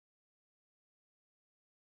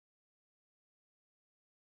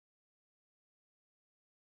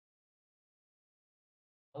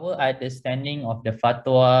Our understanding of the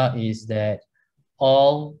fatwa is that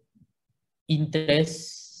all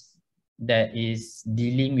interest that is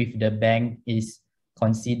dealing with the bank is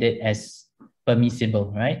considered as permissible,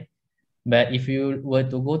 right? But if you were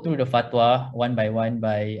to go through the fatwa one by one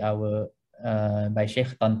by by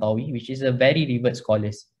Sheikh Tantawi, which is a very revered scholar,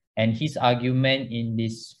 and his argument in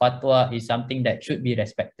this fatwa is something that should be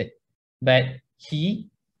respected. But he,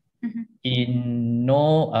 in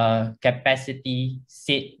no capacity,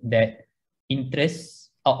 said that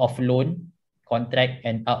interest out of loan contract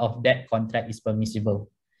and out of debt contract is permissible.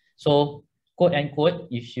 So, quote unquote,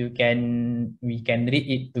 if you can, we can read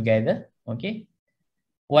it together, okay?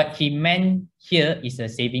 What he meant here is a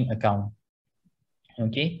saving account,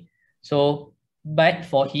 okay? So, but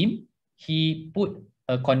for him, he put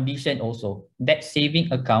a condition also, that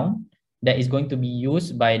saving account that is going to be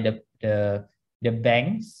used by the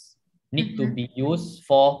banks need to be used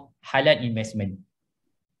for halal investment.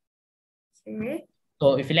 Okay.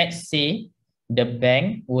 So if let's say the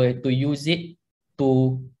bank were to use it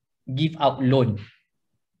to give out loan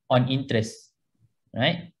on interest,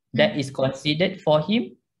 right? That is considered for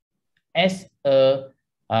him as a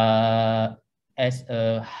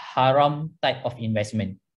haram type of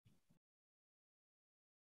investment.